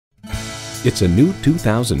It's a new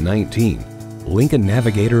 2019 Lincoln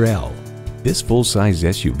Navigator L. This full-size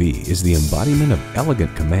SUV is the embodiment of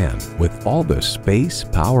elegant command with all the space,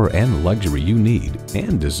 power, and luxury you need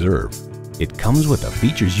and deserve. It comes with the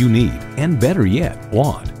features you need and, better yet,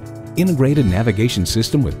 want. Integrated navigation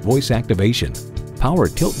system with voice activation, power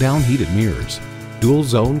tilt-down heated mirrors,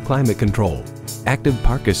 dual-zone climate control, active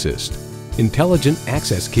park assist, intelligent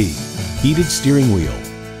access key, heated steering wheel,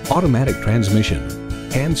 automatic transmission,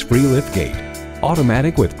 hands-free liftgate,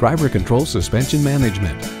 automatic with driver control suspension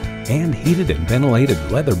management, and heated and ventilated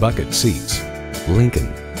leather bucket seats.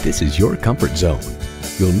 Lincoln, this is your comfort zone.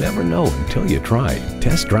 You'll never know until you try.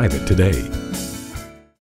 Test drive it today.